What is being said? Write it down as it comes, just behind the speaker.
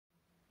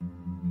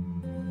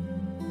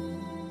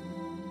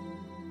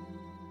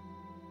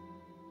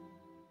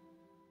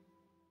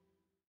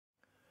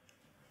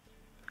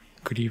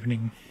good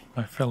evening,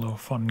 my fellow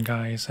fun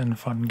guys and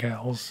fun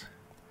gals.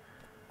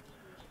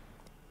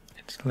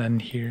 It's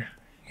Len here,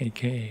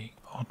 aka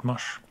Odd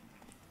Mush.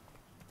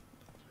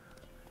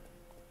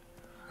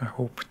 I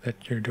hope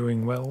that you're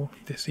doing well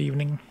this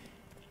evening.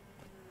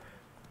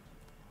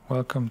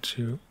 Welcome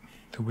to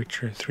The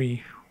Witcher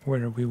 3,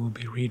 where we will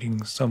be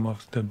reading some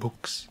of the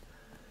books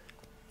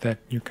that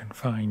you can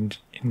find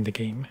in the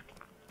game.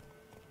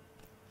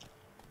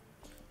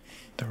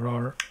 There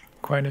are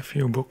quite a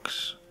few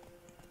books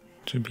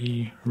to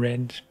be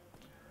read.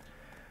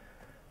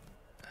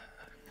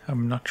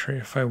 I'm not sure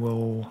if I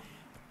will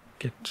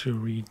get to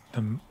read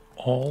them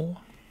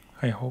all.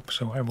 I hope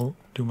so. I will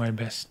do my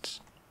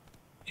best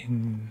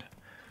in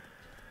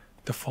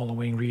the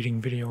following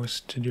reading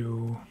videos to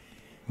do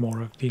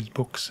more of these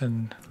books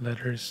and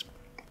letters.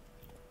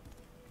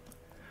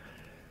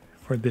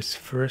 For this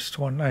first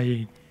one,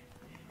 I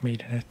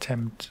made an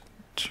attempt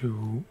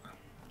to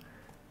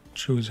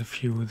choose a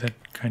few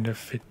that kind of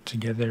fit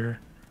together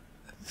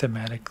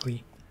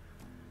thematically,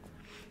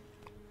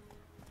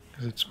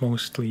 because it's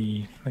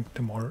mostly like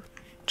the more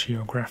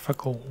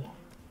geographical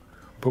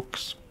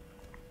books.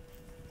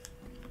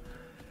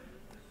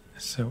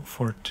 So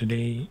for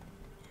today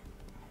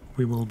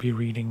we will be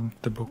reading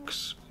the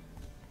books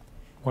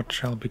What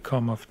Shall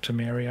Become of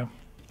Temeria,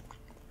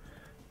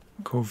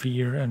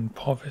 Kovir and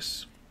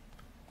Povis,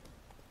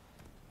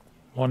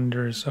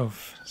 Wonders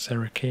of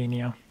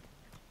Sericania,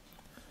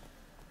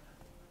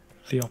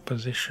 The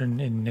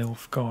Opposition in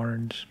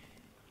Nilfgaard,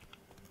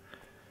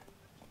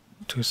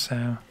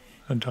 Toussaint,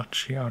 a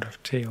duchy out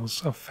of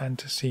tales of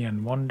fantasy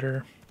and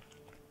wonder,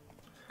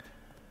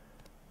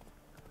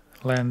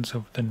 Lands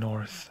of the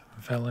North,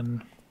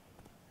 Velen,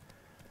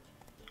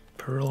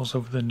 Pearls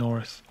of the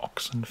North,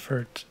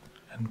 Oxenfurt,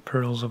 and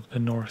Pearls of the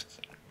North,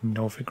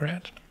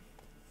 Novigrad.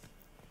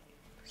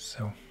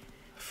 So,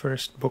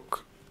 first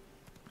book,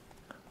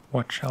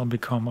 What Shall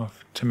Become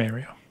of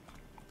Temeria.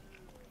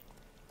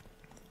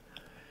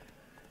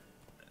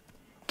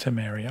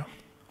 Temeria,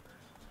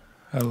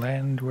 a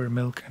land where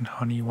milk and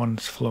honey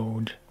once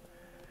flowed.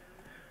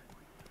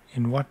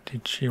 In what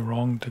did she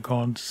wrong the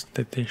gods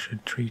that they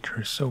should treat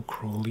her so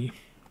cruelly?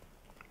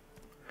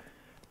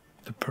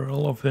 The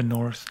Pearl of the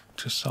North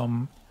to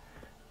some,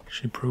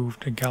 she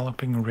proved a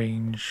galloping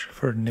range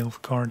for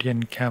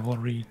Nilfgaardian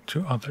cavalry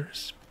to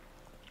others.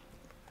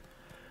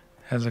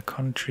 As a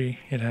country,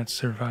 it had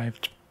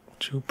survived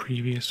 2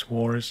 previous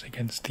wars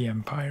against the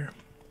Empire.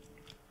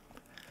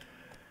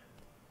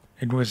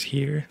 It was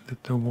here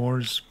that the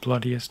war's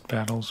bloodiest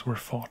battles were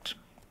fought.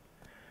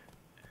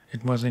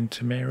 It was in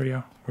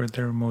Temeria where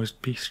their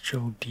most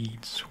bestial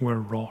deeds were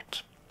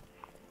wrought.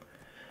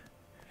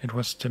 It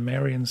was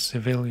Temerian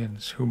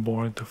civilians who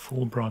bore the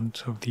full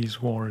brunt of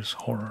these wars'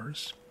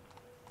 horrors.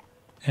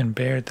 And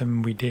bear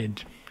them we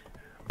did,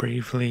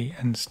 bravely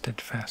and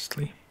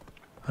steadfastly,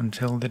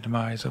 until the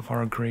demise of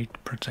our great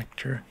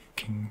protector,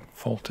 King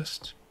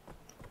Foltest.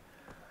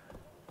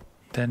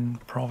 Then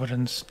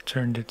Providence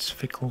turned its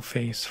fickle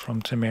face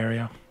from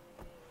Temeria.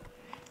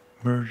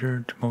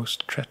 Murdered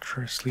most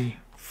treacherously,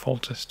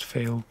 Foltest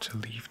failed to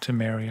leave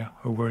Temeria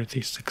a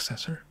worthy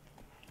successor.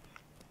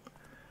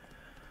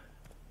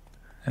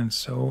 And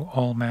so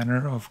all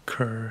manner of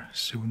cur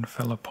soon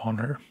fell upon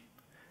her,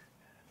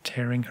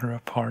 tearing her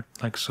apart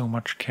like so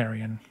much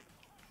carrion.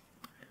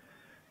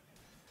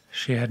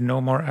 She had no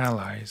more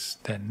allies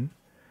then.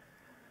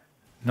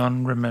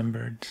 None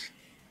remembered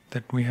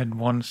that we had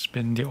once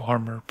been the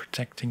armor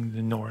protecting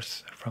the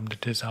north from the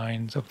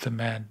designs of the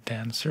mad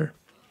dancer,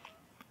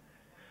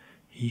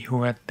 he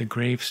who had the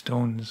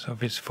gravestones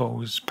of his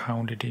foes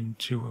pounded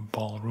into a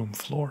ballroom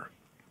floor.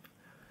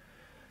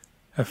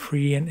 A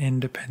free and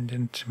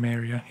independent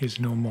Temeria is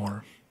no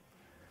more.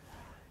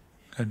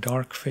 A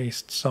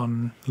dark-faced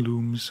sun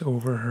looms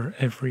over her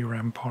every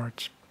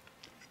rampart,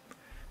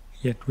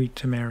 yet we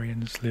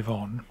Temerians live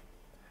on,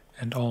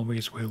 and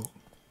always will.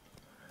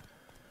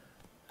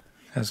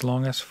 As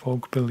long as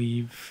folk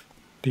believe,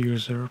 the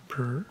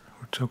usurper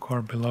who took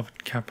our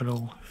beloved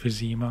capital,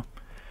 Vizima,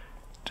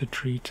 to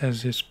treat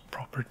as his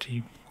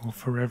property will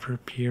forever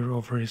peer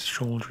over his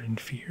shoulder in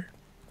fear.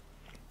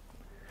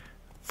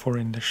 For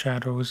in the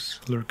shadows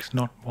lurks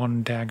not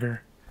one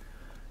dagger,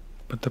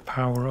 but the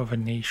power of a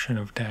nation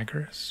of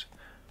daggers,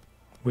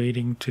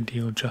 waiting to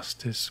deal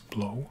justice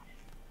blow.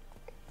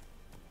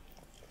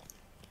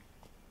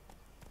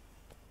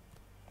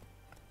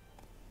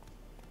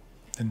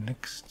 The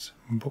next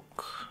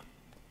book,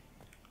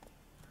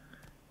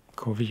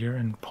 Kovir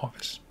and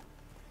Povis.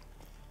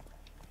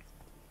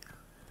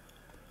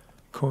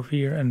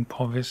 Kovir and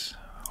Povis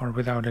are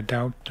without a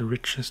doubt the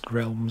richest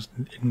realms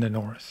in the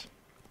north.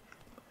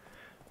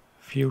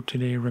 Few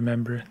today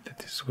remember that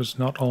this was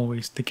not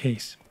always the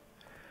case,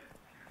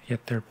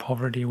 yet their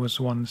poverty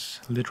was once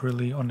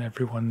literally on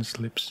everyone's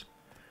lips,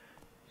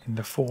 in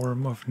the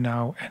form of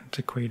now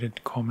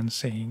antiquated common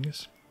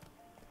sayings.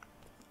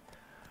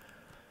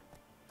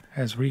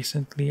 As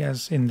recently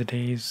as in the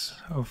days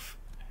of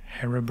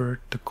Heribert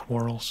the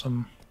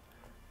Quarrelsome,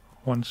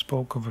 one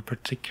spoke of a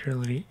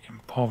particularly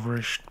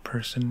impoverished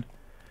person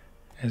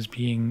as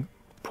being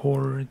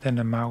poorer than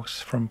a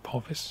mouse from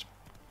Povis,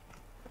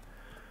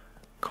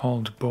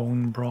 called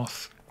bone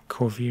broth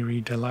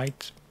Koviri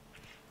delight,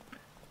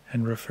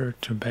 and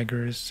referred to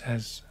beggars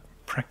as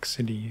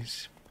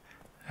Praxides,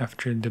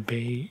 after the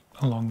bay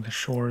along the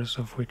shores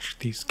of which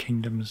these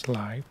kingdoms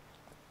lie.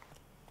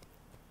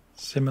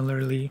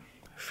 Similarly,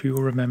 few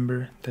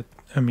remember that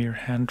a mere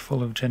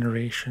handful of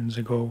generations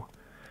ago,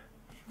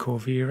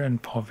 Kovir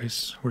and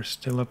Povis were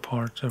still a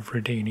part of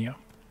Redania.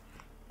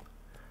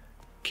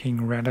 King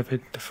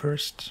Radovid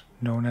I,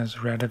 known as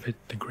Radovid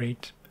the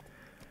Great,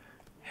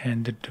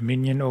 handed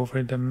dominion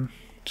over them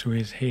to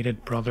his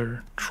hated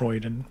brother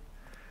Troidan,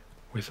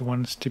 with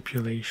one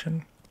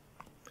stipulation,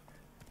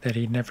 that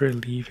he never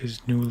leave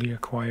his newly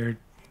acquired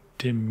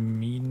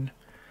demesne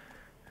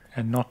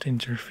and not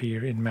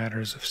interfere in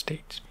matters of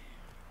state.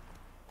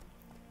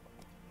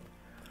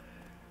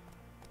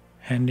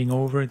 Handing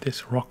over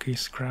this rocky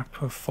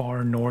scrap of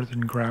far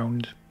northern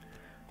ground,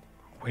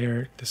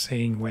 where, the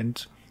saying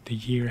went, the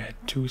year had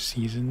 2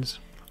 seasons,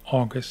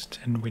 August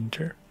and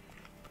winter,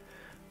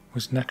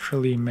 was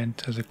naturally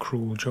meant as a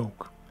cruel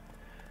joke,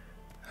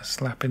 a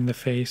slap in the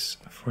face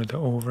for the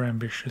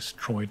overambitious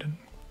Troidan.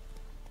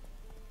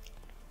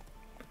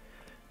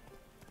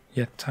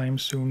 Yet time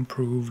soon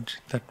proved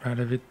that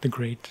Radovid the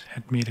Great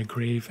had made a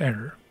grave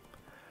error.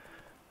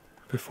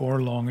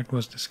 Before long it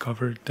was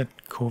discovered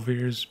that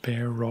Kovir's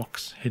bare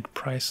rocks hid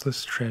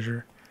priceless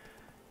treasure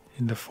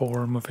in the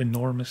form of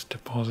enormous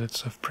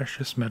deposits of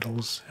precious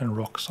metals and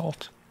rock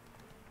salt.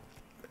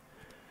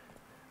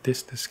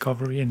 This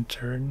discovery in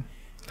turn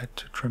led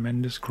to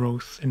tremendous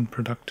growth in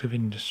productive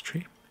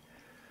industry.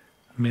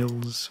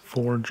 Mills,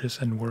 forges,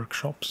 and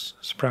workshops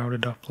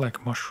sprouted up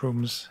like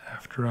mushrooms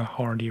after a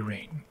hardy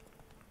rain.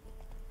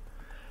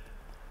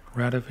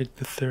 Radovid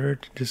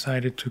III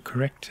decided to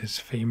correct his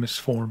famous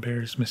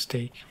forebear's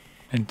mistake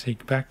and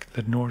take back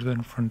the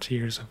northern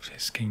frontiers of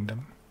his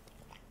kingdom.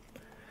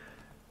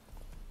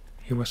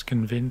 He was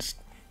convinced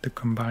the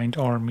combined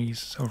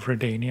armies of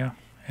Redania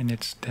and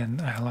its then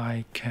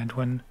ally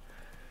Cadwin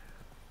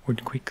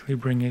would quickly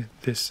bring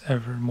this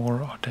ever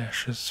more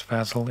audacious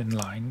vassal in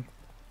line.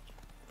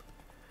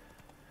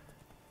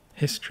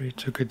 History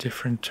took a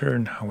different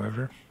turn,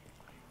 however,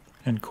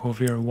 and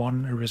Kovir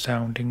won a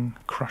resounding,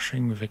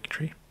 crushing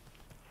victory.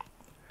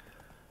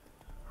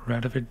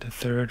 Radovid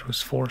III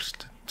was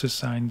forced to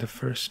sign the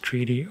first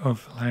treaty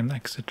of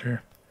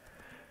Lanexeter,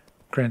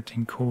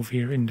 granting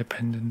Kovir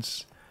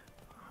independence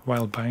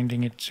while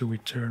binding it to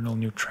eternal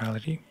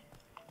neutrality,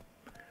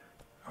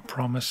 a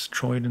promise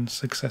Troidan's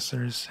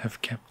successors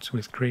have kept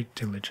with great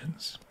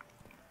diligence.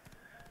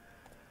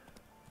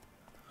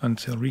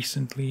 Until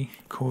recently,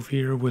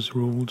 Kovir was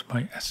ruled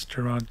by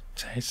Esterad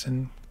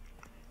Taysen,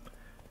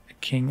 a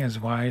king as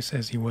wise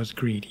as he was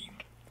greedy.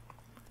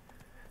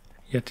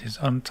 Yet his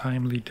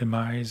untimely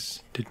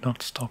demise did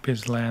not stop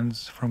his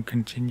lands from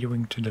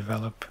continuing to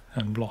develop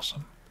and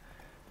blossom.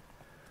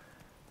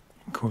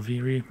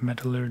 Koviri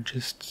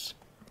metallurgists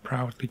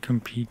proudly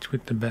compete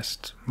with the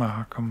best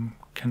Mahakam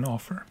can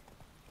offer,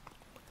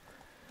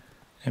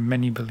 and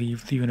many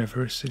believe the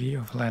University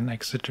of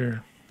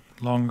Lanexeter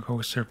long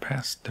ago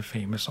surpassed the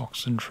famous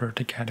Oxenford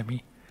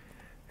Academy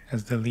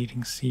as the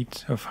leading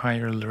seat of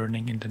higher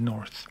learning in the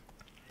north.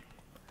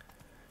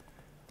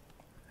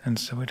 And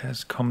so it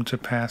has come to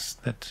pass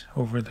that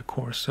over the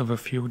course of a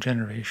few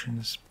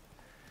generations,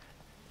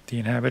 the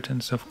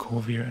inhabitants of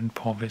Kovir and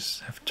Povis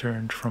have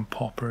turned from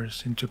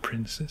paupers into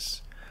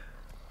princes,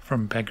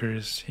 from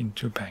beggars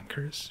into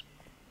bankers.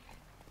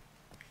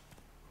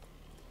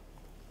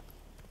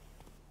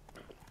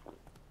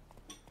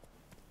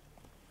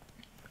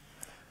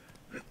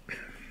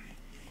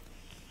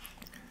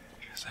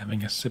 Just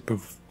having a sip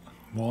of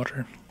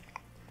water.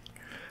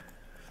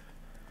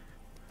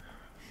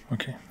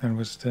 Okay, that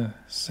was the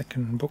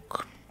second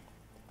book.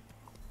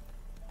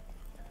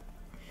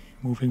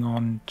 Moving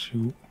on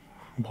to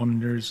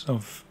Wonders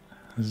of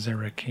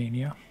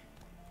Zerrikania.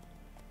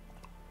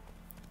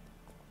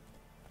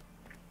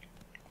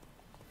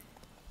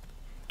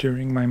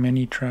 During my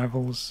many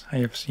travels, I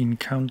have seen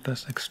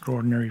countless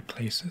extraordinary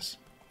places.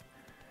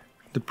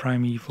 The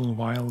primeval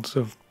wilds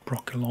of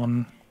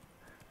Brokilon,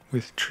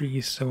 with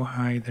trees so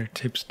high their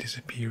tips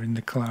disappear in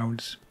the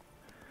clouds.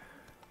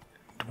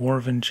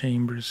 Dwarven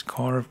chambers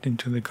carved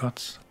into the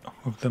guts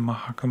of the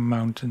Mahakam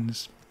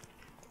Mountains,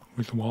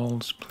 with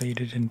walls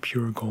plated in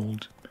pure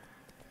gold.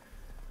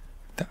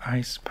 The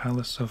ice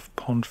palace of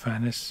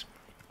Pontfanis,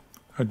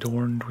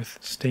 adorned with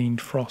stained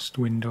frost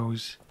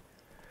windows.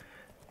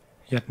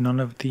 Yet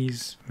none of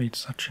these made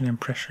such an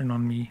impression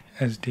on me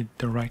as did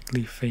the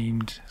rightly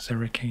famed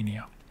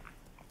Zerrikania.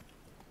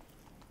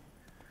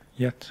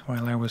 Yet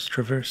while I was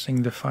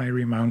traversing the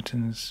fiery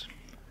mountains,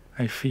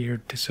 I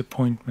feared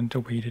disappointment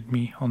awaited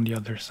me on the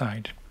other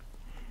side.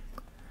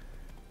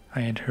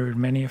 I had heard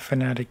many a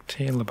fanatic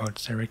tale about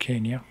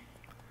Zerrikania,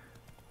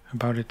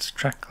 about its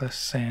trackless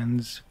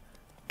sands,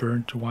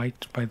 burnt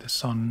white by the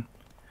sun,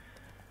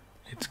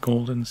 its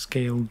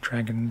golden-scaled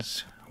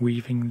dragons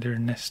weaving their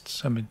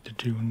nests amid the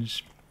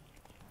dunes,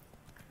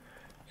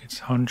 its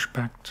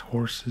hunchbacked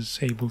horses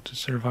able to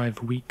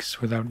survive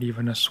weeks without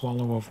even a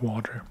swallow of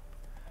water.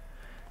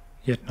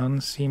 Yet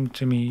none seemed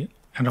to me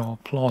at all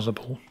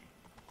plausible.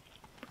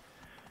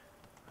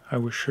 I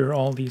was sure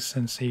all these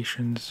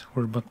sensations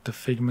were but the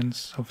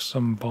figments of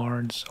some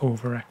bard's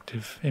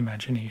overactive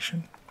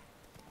imagination.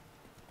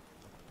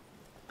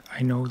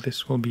 I know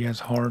this will be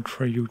as hard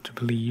for you to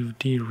believe,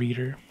 dear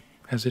reader,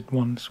 as it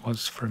once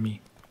was for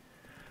me,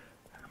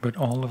 but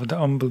all of the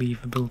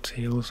unbelievable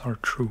tales are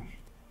true.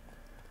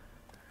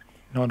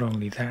 Not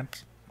only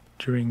that,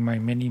 during my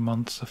many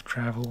months of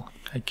travel,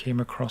 I came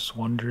across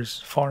wonders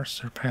far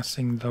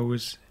surpassing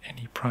those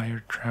any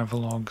prior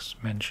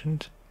travelogues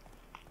mentioned.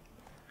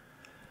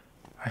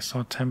 I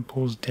saw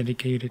temples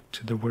dedicated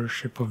to the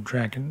worship of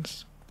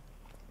dragons.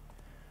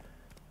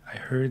 I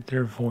heard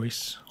their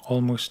voice,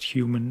 almost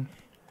human,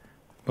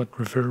 but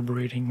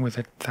reverberating with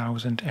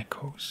 1,000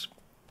 echoes.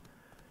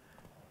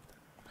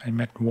 I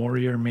met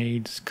warrior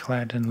maids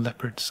clad in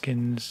leopard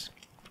skins,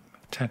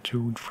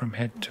 tattooed from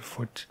head to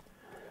foot,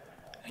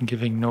 and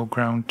giving no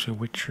ground to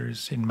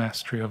witchers in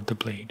mastery of the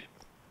blade.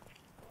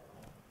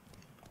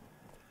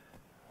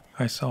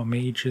 I saw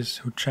mages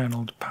who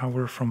channeled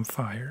power from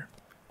fire.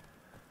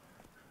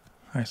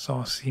 I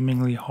saw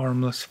seemingly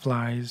harmless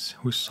flies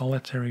whose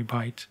solitary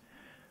bite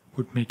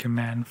would make a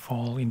man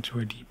fall into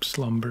a deep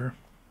slumber,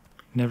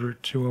 never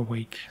to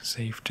awake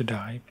save to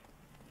die.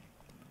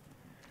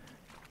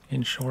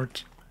 In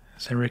short,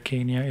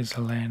 Zerrikania is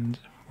a land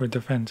where the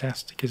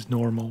fantastic is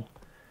normal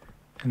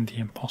and the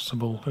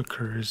impossible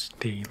occurs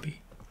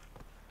daily.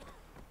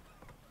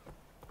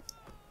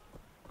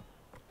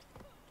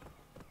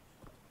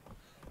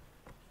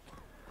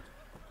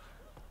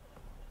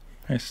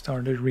 I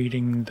started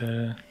reading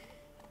the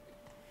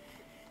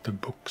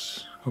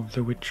books of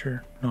The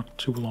Witcher not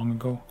too long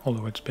ago,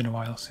 although it's been a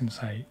while since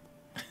I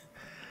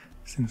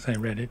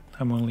read it.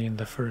 I'm only in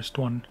the first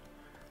one.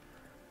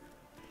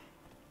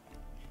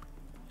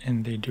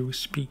 And they do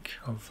speak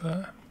of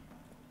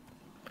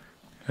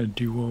a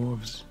duo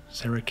of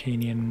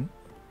Zerrikanian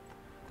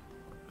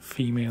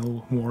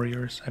female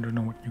warriors. I don't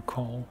know what you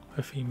call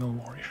a female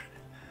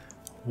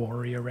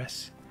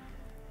warrioress.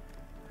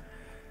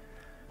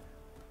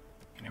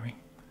 Anyway.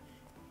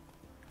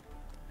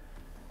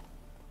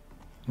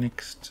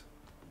 Next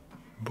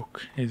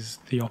book is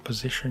The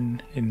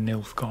Opposition in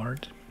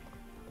Nilfgaard.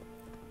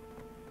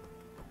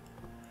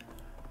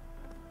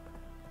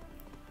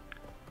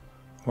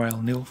 While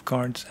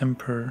Nilfgaard's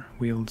emperor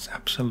wields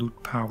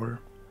absolute power,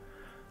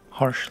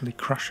 harshly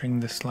crushing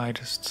the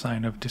slightest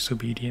sign of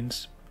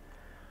disobedience,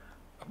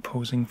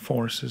 opposing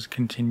forces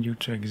continue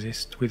to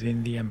exist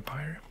within the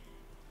empire.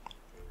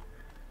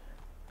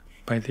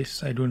 By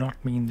this I do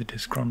not mean the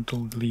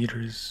disgruntled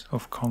leaders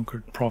of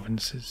conquered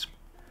provinces,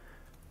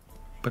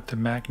 but the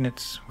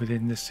magnates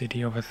within the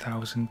city of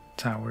 1,000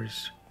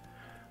 towers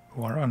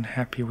who are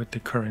unhappy with the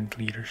current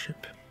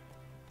leadership.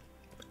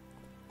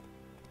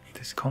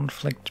 This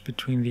conflict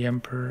between the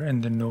emperor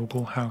and the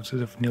noble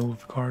houses of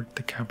Nilfgaard,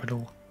 the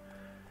capital,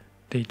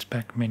 dates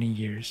back many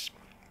years.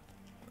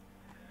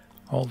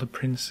 All the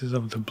princes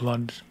of the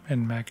blood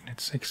and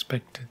magnates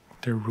expected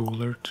their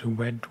ruler to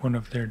wed one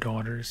of their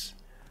daughters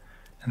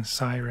and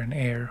sire an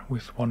heir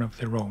with one of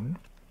their own.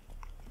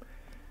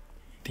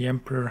 The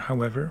emperor,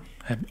 however,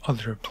 had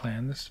other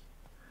plans.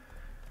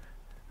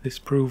 This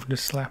proved a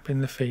slap in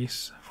the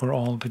face for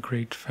all the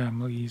great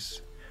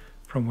families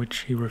from which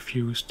he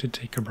refused to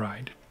take a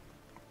bride.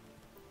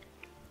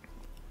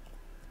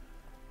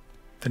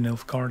 The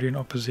Nilfgaardian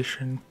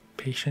opposition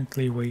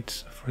patiently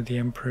waits for the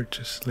emperor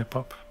to slip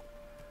up,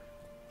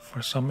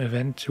 for some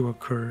event to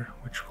occur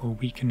which will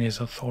weaken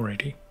his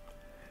authority,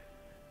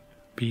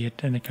 be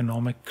it an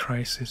economic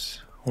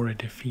crisis or a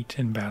defeat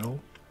in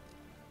battle.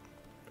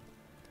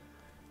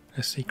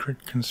 A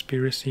secret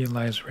conspiracy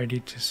lies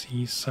ready to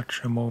seize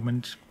such a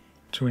moment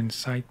to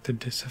incite the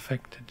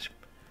disaffected,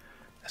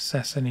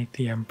 assassinate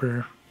the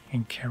emperor,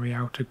 and carry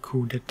out a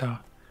coup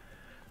d'etat,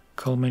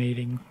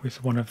 culminating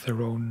with one of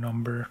their own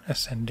number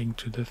ascending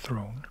to the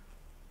throne.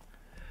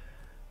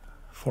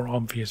 For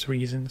obvious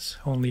reasons,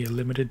 only a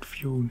limited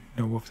few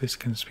know of this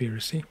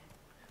conspiracy,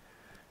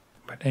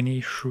 but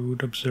any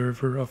shrewd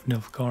observer of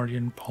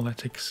Nilfgaardian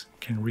politics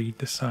can read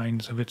the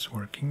signs of its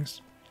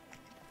workings.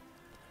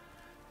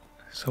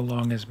 So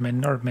long as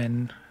men are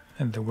men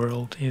and the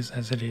world is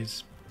as it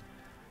is,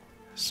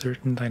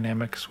 certain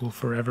dynamics will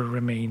forever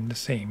remain the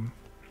same,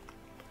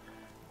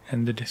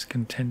 and the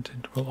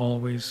discontented will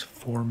always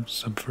form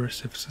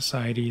subversive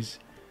societies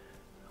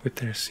with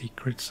their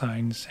secret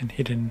signs and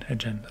hidden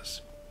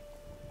agendas.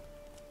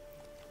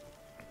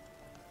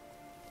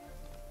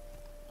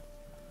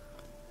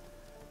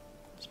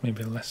 It's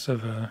maybe less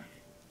of a,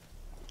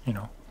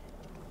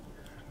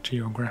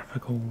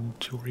 geographical,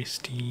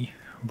 touristy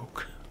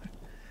book.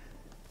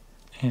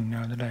 And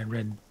now that I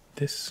read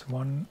this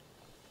one,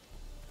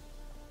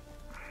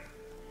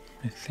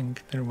 I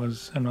think there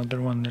was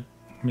another one that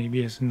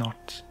maybe is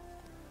not,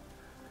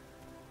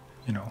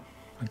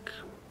 like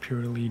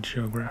purely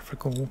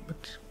geographical,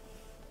 but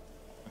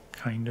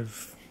kind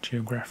of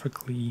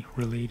geographically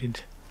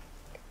related.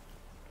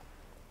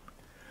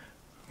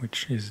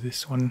 which is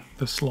this one,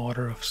 The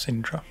Slaughter of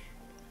Sintra.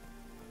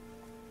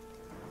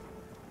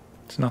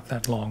 It's not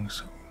that long,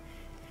 so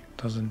it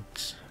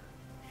doesn't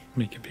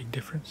make a big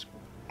difference.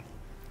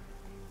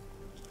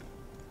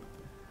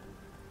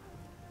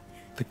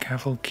 The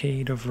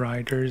cavalcade of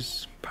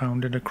riders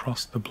pounded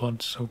across the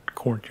blood-soaked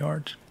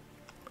courtyard.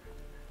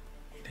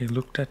 They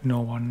looked at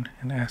no one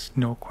and asked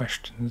no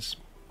questions.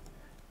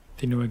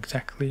 They knew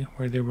exactly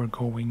where they were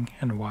going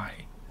and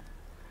why.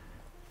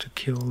 To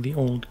kill the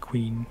old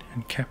queen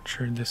and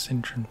capture the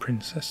Cintran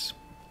princess.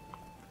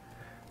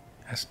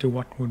 As to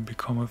what would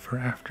become of her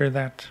after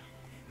that,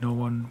 no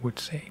one would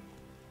say.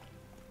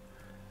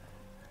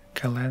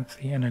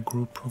 Calanthe and a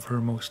group of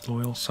her most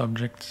loyal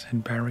subjects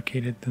had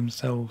barricaded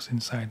themselves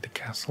inside the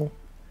castle.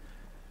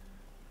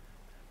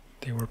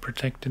 They were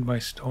protected by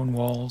stone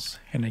walls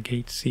and a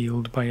gate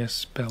sealed by a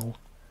spell,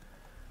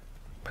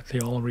 but they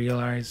all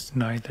realized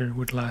neither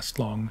would last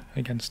long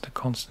against a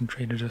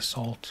concentrated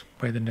assault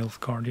by the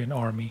Nilfgaardian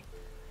army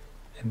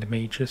and the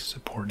mages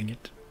supporting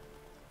it.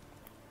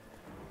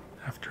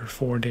 After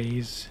 4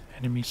 days,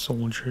 enemy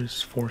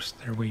soldiers forced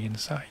their way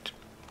inside.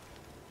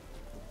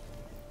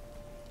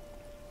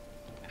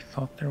 I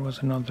thought there was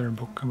another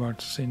book about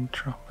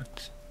Sintra,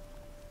 but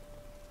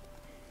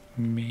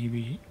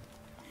maybe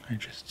I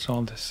just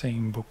saw the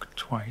same book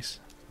twice.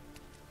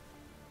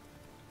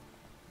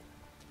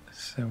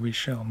 So we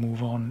shall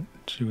move on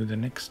to the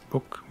next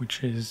book,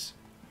 which is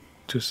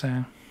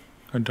Toussaint,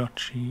 a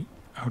duchy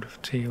out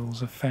of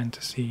tales of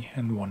fantasy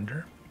and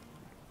wonder.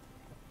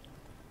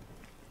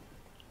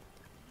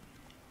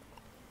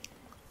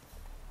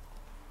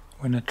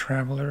 When a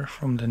traveler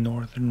from the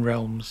northern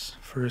realms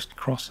first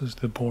crosses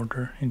the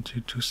border into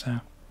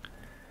Toussaint,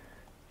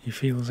 he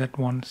feels at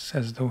once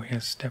as though he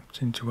has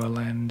stepped into a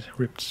land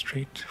ripped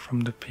straight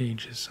from the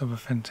pages of a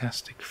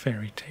fantastic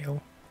fairy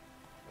tale.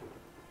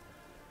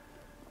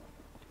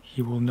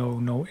 He will know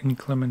no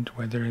inclement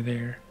weather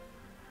there,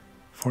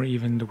 for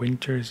even the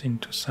winters in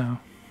Toussaint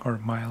are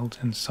mild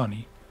and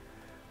sunny,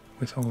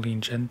 with only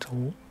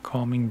gentle,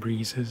 calming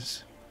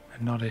breezes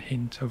and not a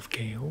hint of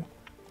gale.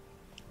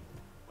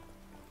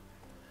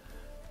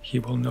 He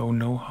will know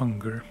no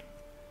hunger,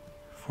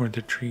 for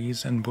the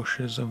trees and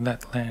bushes of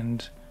that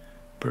land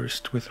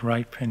burst with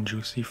ripe and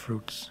juicy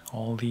fruits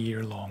all the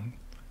year long.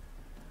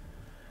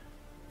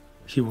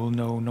 He will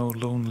know no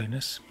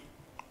loneliness,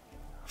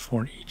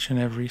 for each and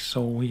every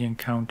soul he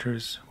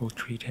encounters will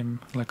treat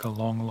him like a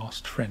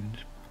long-lost friend.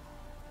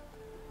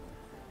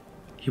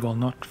 He will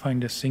not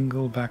find a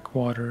single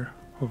backwater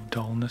of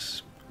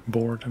dullness,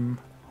 boredom,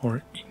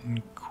 or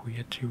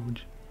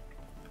inquietude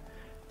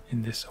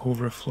in this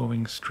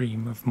overflowing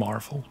stream of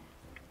marvel.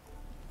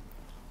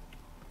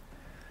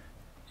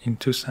 In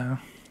Toussaint,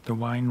 the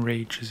wine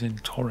rages in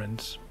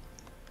torrents.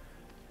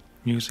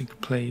 Music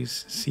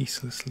plays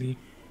ceaselessly,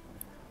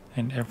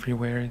 and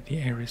everywhere the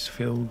air is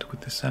filled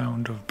with the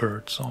sound of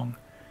birdsong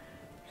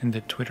and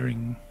the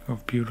twittering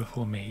of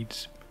beautiful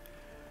maids,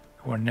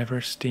 who are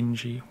never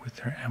stingy with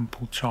their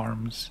ample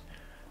charms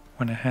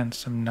when a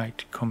handsome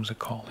knight comes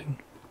a-calling.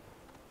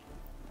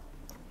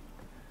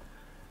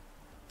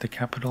 The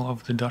capital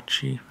of the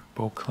duchy,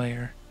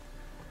 Beauclair,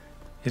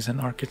 is an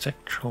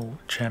architectural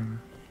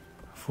gem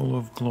full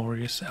of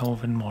glorious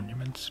elven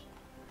monuments.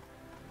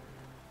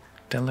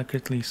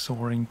 Delicately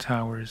soaring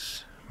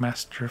towers,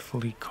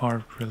 masterfully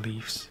carved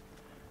reliefs,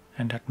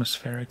 and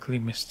atmospherically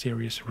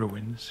mysterious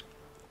ruins.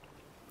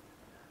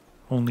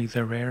 Only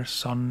the rare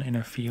sun in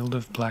a field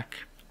of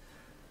black,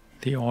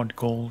 the odd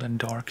gold and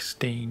dark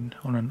stain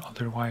on an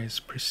otherwise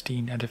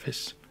pristine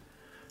edifice,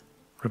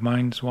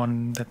 reminds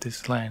one that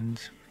this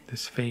land,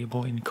 this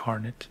fable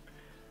incarnate,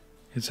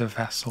 is a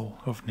vassal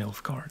of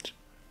Nilfgaard.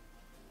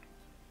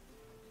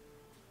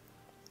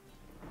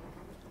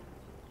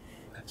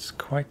 That's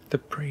quite the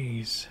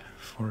praise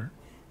for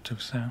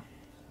Toussaint.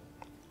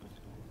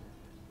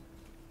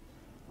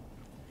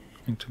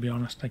 And to be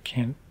honest, I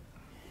can't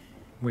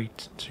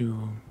wait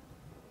to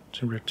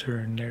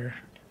return there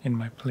in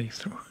my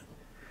playthrough.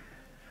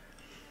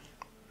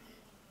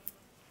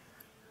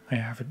 I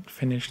haven't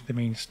finished the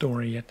main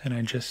story yet, and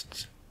I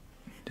just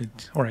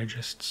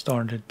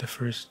started the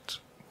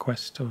first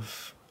quest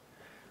of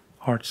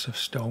Hearts of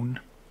Stone.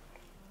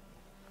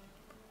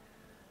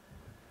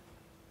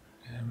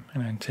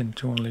 And I intend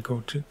to only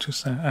go to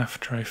Toussaint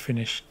after I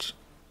finished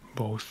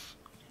both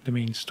the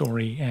main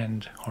story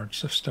and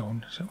Hearts of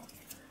Stone, so it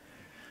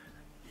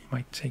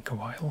might take a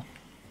while.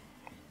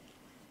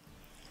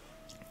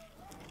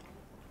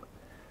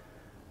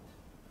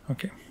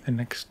 Okay, the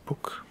next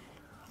book,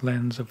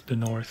 Lands of the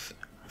North,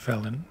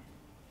 Velen.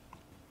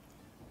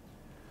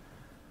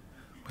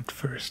 But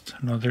first,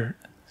 another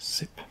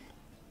sip.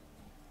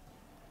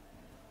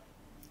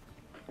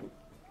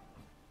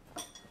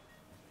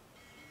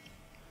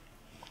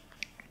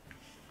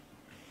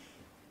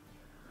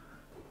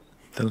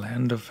 The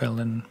land of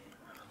Velen,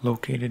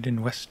 located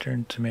in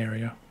western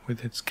Temeria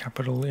with its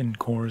capital in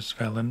Gors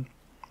Velen,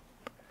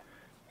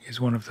 is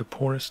one of the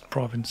poorest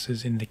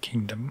provinces in the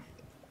kingdom.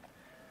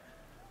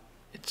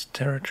 Its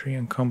territory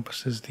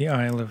encompasses the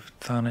Isle of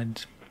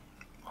Thaned,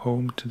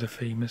 home to the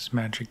famous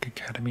Magic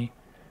Academy,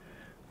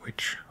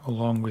 which,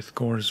 along with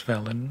Gore's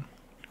Velen,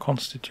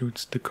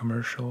 constitutes the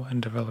commercial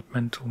and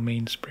developmental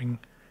mainspring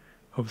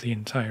of the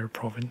entire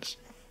province.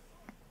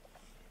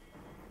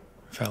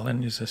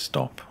 Velen is a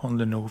stop on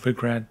the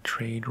Novigrad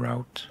trade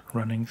route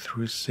running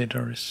through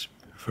Sidaris,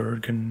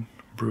 Vergen,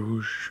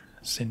 Bruges,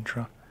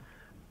 Sintra,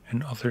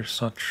 and other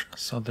such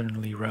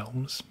southerly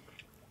realms.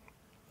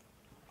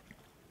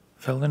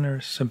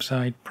 Veleners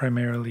subside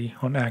primarily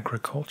on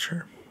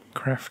agriculture,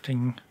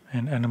 crafting,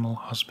 and animal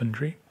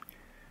husbandry.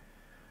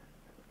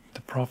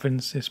 The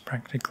province is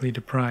practically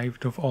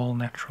deprived of all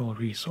natural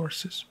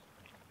resources.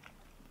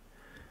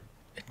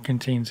 It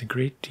contains a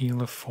great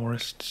deal of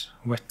forests,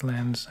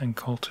 wetlands, and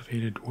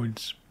cultivated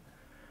woods,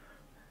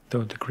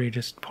 though the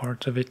greatest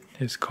part of it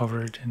is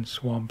covered in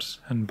swamps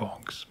and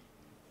bogs.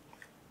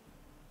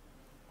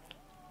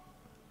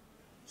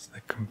 It's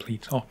the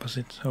complete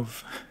opposite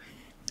of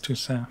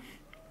Toussaint.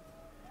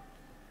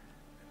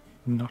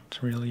 Not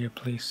really a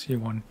place you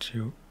want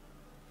to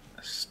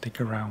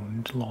stick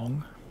around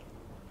long.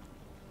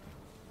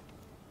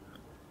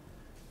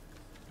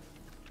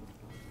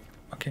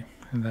 Okay,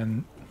 and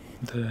then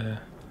the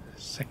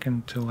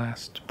second to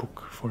last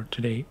book for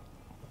today,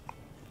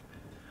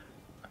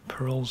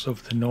 Pearls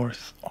of the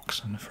North,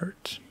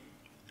 Oxenfurt.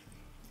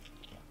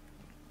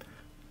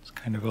 It's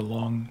kind of a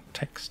long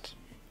text.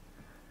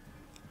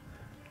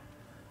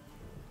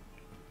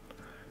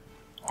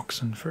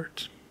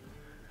 Oxenfurt,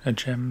 a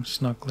gem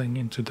snuggling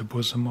into the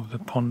bosom of the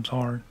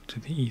Pontar to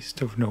the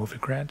east of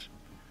Novigrad.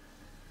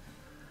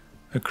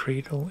 A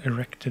cradle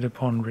erected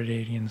upon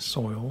Redanian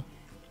soil,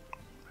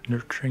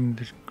 nurturing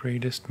the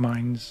greatest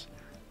minds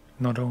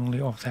not only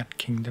of that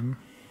kingdom,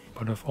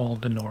 but of all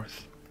the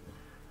north.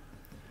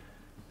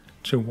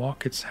 To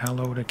walk its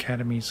hallowed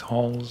academy's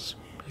halls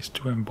is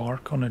to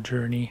embark on a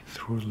journey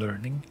through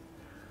learning,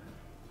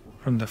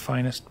 from the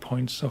finest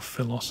points of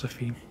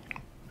philosophy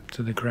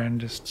to the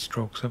grandest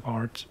strokes of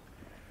art,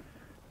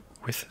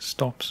 with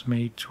stops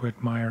made to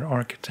admire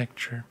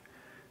architecture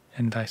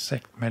and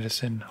dissect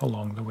medicine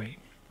along the way.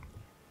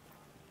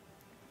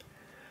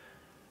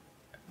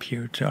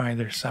 Peer to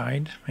either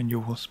side, and you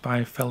will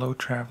spy fellow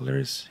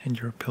travelers in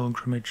your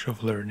pilgrimage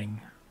of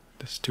learning,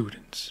 the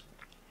students.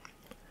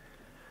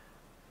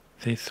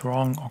 They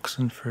throng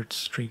Oxenfurt's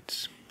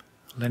streets,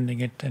 lending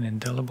it an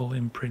indelible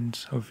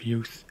imprint of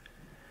youth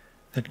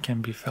that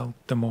can be felt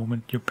the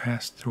moment you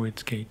pass through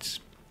its gates.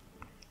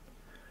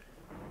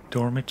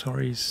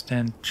 Dormitories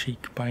stand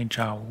cheek by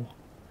jowl.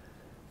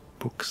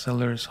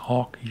 Booksellers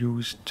hawk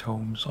used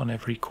tomes on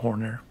every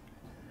corner,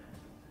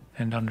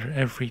 and under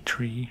every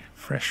tree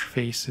fresh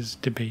faces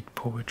debate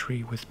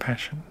poetry with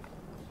passion.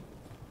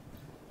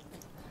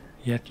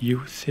 Yet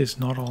youth is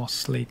not all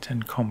slate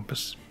and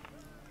compass,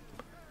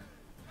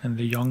 and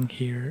the young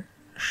here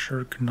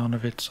shirk none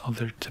of its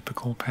other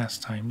typical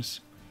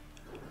pastimes.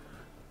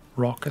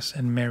 Raucous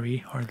and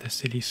merry are the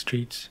city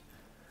streets,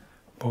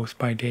 both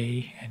by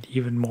day and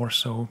even more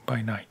so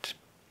by night.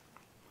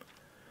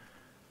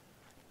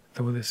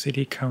 Though the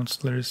city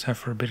councillors have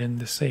forbidden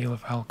the sale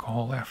of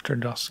alcohol after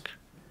dusk,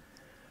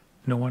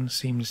 no one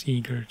seems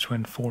eager to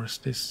enforce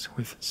this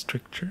with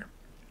stricture.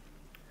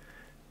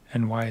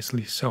 And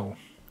wisely so,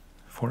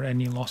 for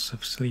any loss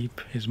of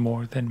sleep is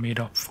more than made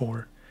up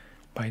for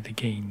by the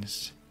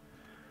gains,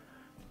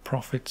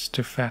 profits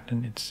to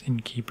fatten its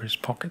innkeepers'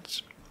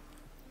 pockets,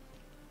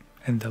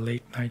 and the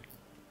late-night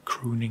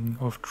crooning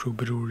of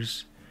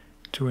troubadours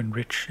to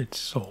enrich its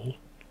soul.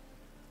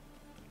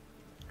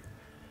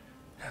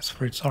 As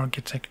for its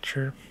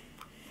architecture,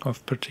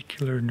 of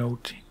particular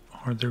note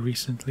are the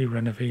recently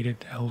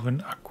renovated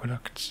elven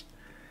aqueducts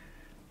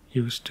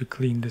used to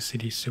clean the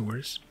city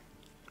sewers.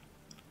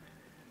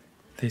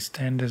 They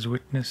stand as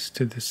witness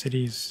to the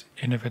city's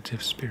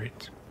innovative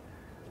spirit.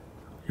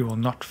 You will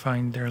not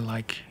find their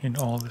like in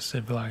all the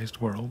civilized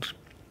world.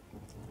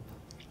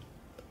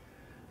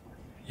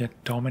 Yet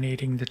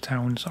dominating the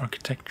town's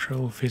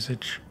architectural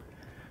visage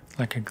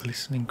like a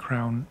glistening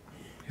crown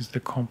is the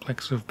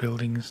complex of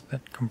buildings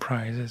that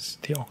comprises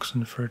the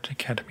Oxenfurt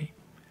Academy.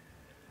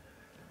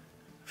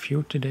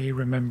 Few today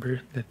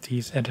remember that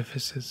these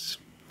edifices,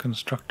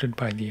 constructed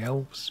by the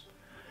elves,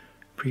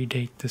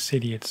 predate the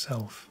city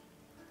itself.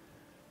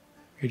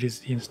 It is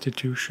the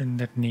institution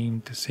that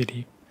named the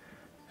city,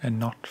 and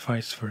not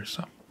vice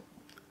versa.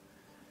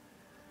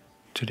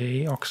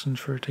 Today,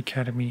 Oxenfurt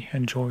Academy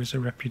enjoys a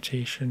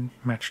reputation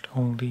matched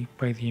only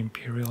by the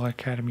Imperial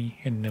Academy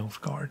in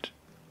Nilfgaard.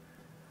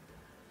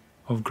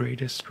 Of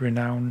greatest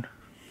renown,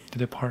 the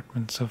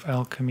departments of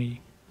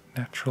alchemy,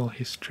 natural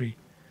history,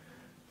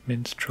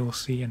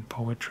 minstrelsy and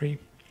poetry,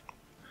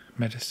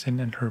 medicine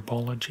and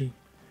herbology,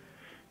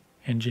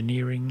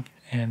 engineering,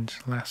 and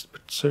last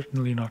but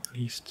certainly not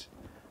least,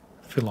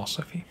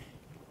 philosophy.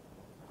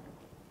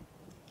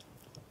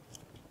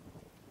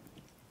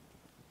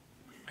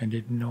 I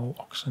didn't know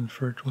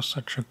Oxenfurt was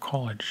such a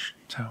college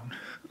town.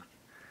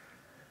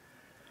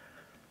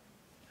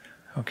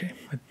 Okay,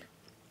 but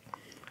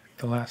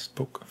the last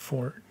book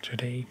for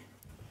today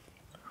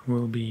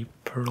will be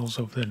Pearls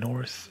of the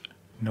North,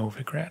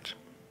 Novigrad.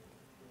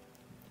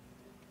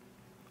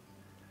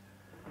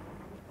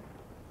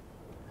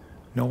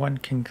 No one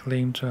can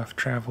claim to have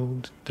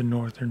traveled the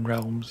northern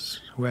realms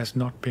who has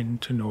not been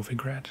to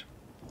Novigrad.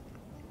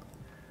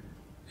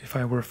 If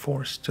I were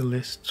forced to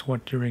list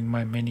what during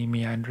my many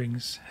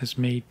meanderings has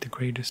made the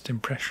greatest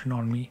impression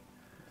on me,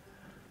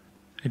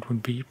 it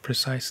would be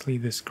precisely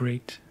this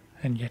great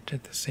and yet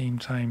at the same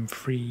time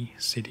free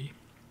city.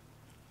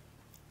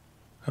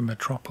 A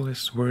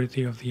metropolis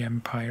worthy of the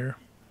empire.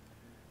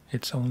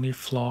 Its only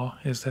flaw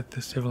is that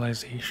the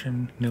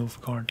civilization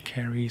Nilfgaard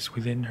carries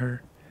within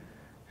her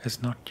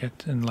has not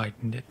yet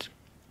enlightened it.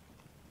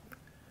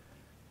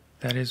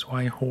 That is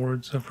why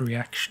hordes of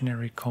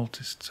reactionary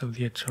cultists of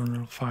the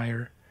Eternal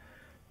Fire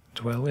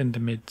dwell in the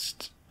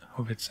midst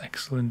of its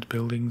excellent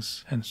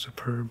buildings and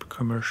superb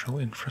commercial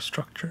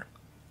infrastructure.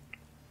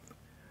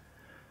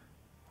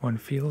 One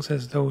feels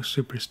as though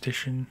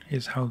superstition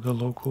is how the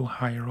local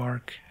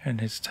hierarch and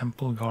his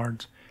temple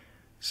guards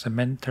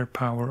cement their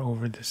power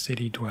over the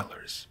city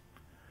dwellers.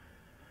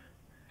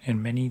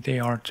 And many they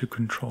are to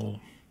control,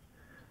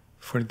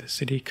 for the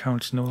city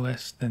counts no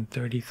less than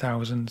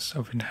 30,000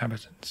 of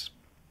inhabitants.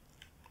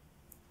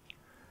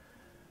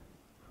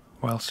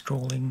 While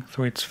strolling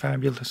through its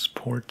fabulous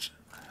port,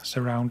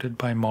 surrounded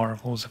by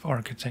marvels of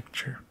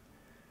architecture,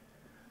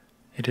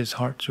 it is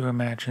hard to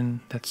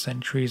imagine that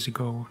centuries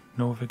ago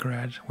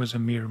Novigrad was a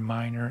mere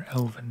minor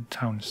elven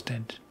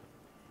townstead.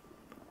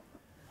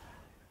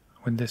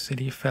 When the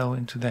city fell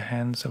into the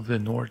hands of the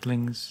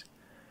Nordlings,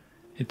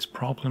 its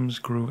problems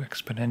grew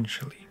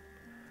exponentially,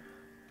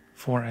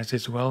 for as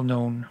is well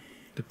known,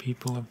 the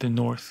people of the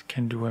north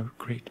can do a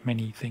great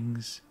many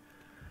things,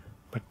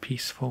 but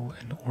peaceful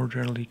and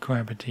orderly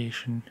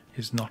cohabitation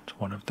is not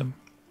one of them.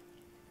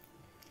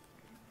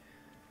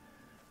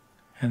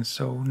 And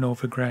so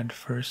Novigrad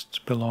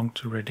first belonged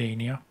to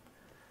Redania,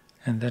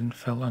 and then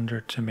fell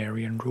under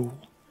Temerian rule,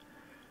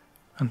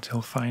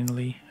 until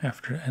finally,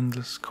 after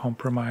endless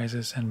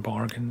compromises and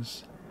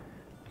bargains,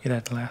 it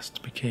at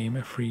last became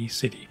a free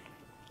city.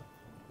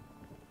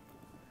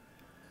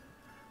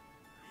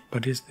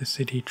 But is the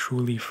city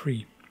truly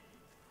free?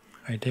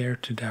 I dare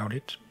to doubt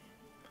it.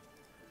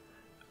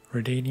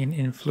 Redanian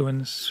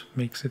influence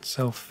makes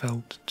itself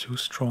felt too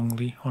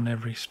strongly on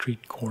every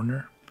street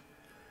corner,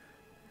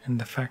 and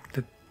the fact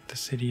that the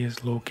city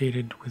is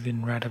located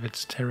within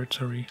Radovid's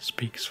territory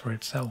speaks for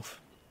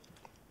itself.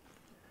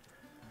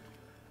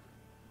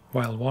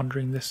 While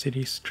wandering the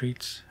city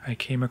streets, I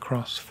came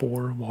across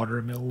 4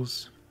 water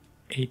mills,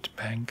 8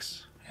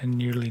 banks, and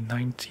nearly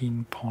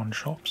 19 pawn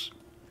shops.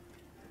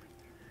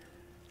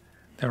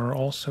 There are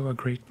also a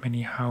great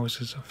many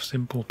houses of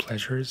simple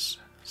pleasures,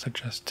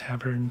 such as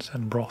taverns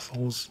and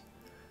brothels,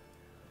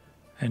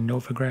 and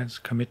Novigrad's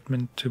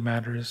commitment to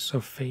matters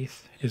of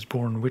faith is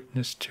borne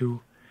witness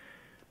to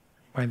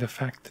by the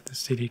fact that the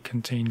city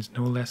contains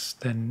no less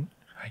than,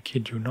 I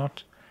kid you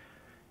not,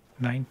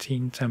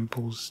 19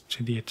 temples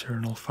to the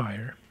Eternal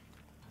Fire.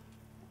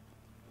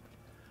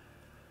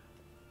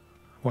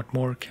 What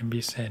more can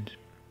be said?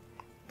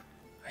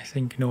 I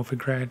think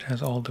Novigrad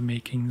has all the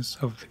makings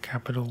of the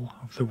capital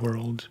of the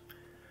world,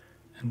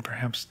 and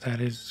perhaps that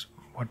is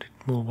what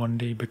it will one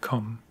day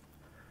become.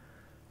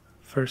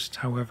 First,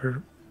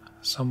 however,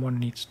 someone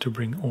needs to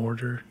bring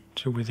order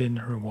to within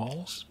her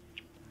walls.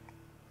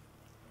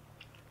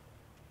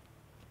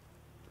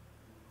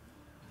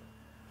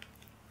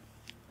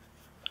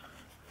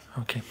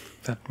 Okay,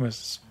 that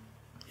was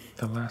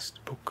the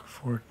last book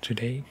for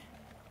today.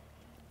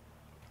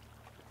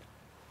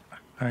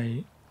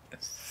 I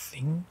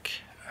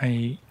think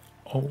I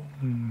own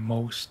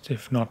most,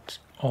 if not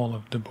all,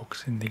 of the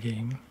books in the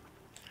game.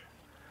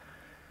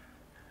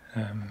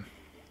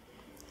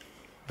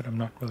 But I'm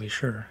not really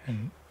sure,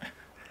 and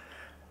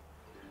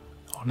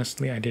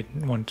honestly I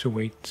didn't want to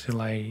wait till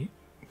I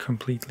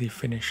completely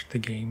finished the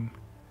game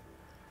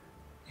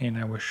and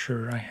I was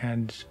sure I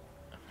had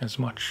as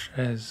much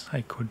as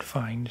I could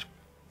find,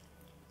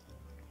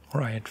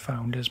 or I had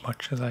found as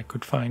much as I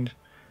could find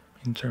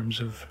in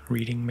terms of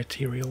reading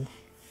material.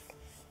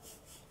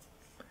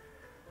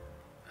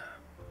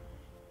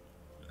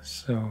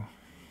 So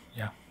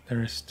yeah,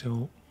 there is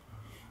still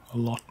a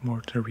lot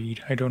more to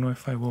read. I don't know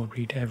if I will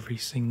read every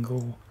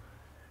single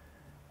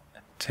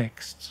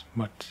text,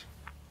 but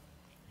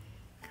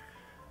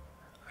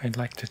I'd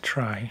like to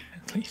try,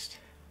 at least.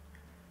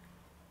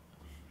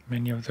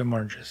 Many of them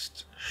are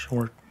just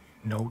short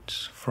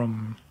notes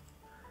from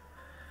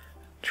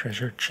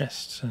treasure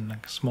chests and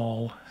like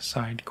small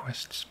side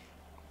quests.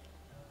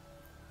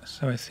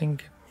 So I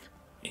think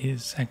it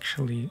is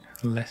actually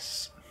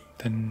less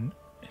than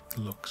it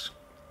looks.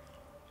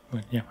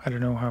 But yeah, I don't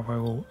know how I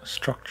will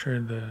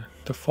structure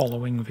the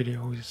following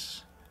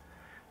videos.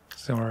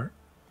 There are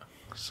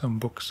some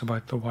books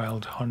about the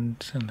Wild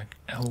Hunt and like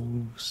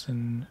elves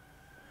and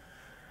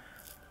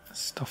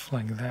stuff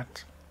like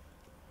that.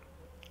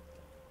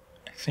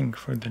 I think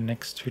for the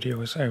next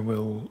videos I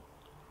will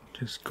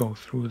just go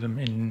through them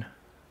in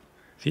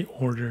the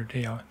order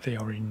they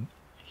are in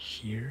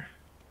here.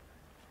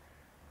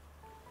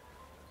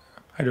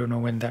 I don't know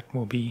when that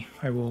will be.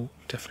 I will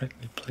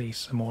definitely play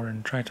some more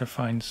and try to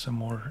find some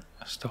more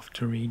stuff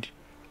to read.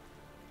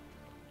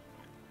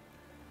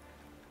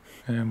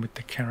 with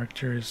the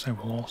characters, I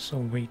will also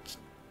wait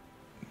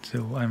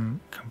till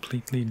I'm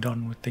completely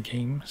done with the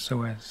game,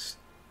 so as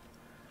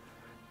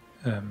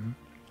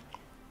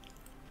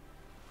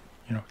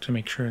to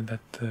make sure that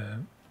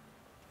the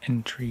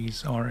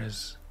entries are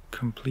as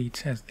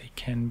complete as they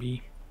can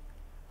be,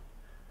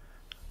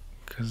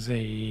 because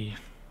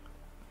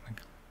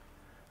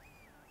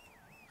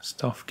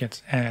stuff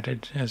gets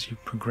added as you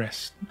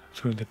progress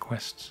through the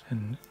quests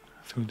and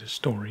through the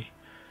story.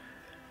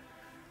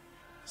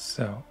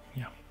 So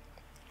yeah,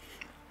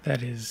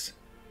 that is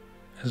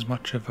as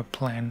much of a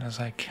plan as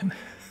I can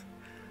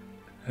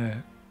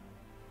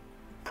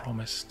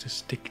promise to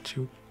stick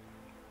to.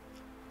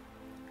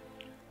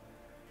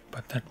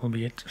 But that will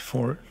be it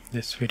for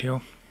this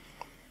video.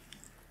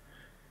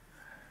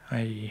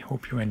 I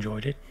hope you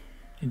enjoyed it.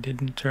 It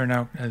didn't turn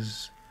out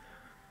as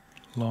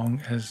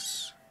long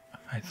as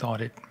I thought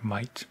it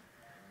might.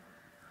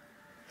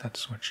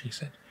 That's what she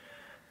said.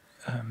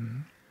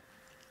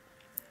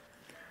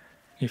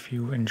 If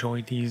you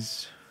enjoy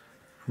these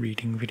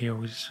reading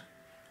videos,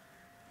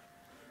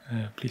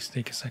 please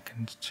take a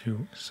second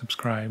to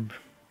subscribe,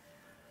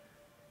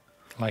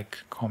 like,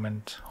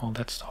 comment, all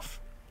that stuff.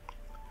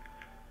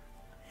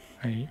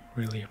 I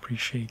really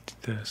appreciate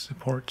the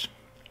support.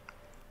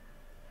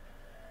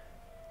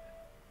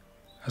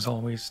 As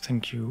always,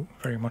 thank you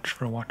very much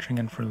for watching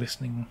and for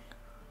listening,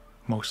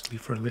 mostly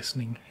for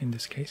listening in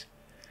this case.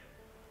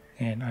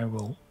 And I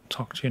will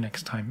talk to you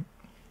next time.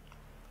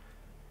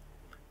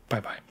 Bye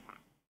bye.